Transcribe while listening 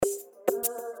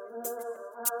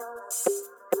Do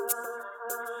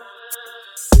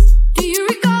you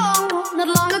recall not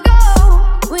long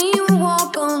ago when you would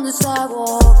walk on the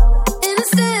sidewalk?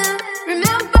 Innocent,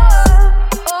 remember,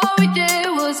 all we did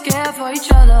was care for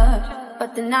each other.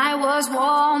 But the night was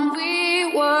warm,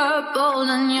 we were bold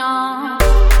and young.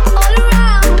 All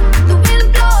around, the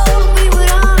wind blows, we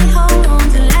would only hold on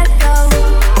to let go.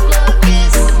 Love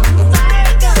is a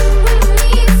fire gun, we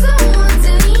need someone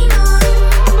to lean on.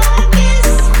 Love is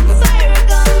a fire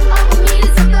gun, all we need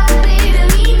is somebody to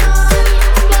lean on.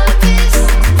 Love is a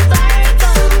fire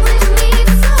gun, we need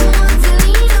someone to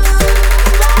lean on.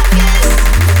 Love is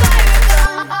a fire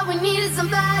gun, all we need is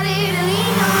somebody to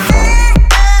lean on.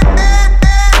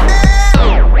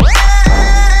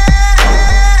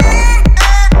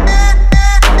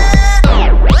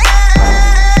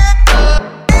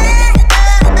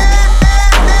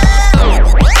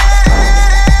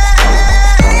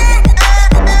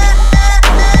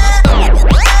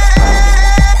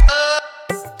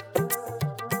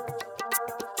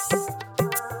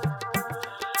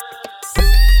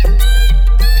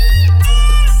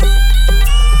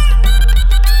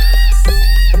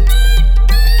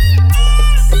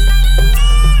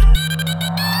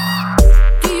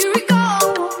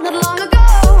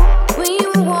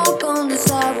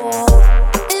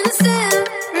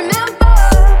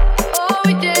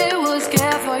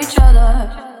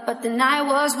 But the night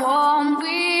was warm,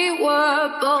 we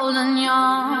were bold and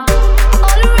young.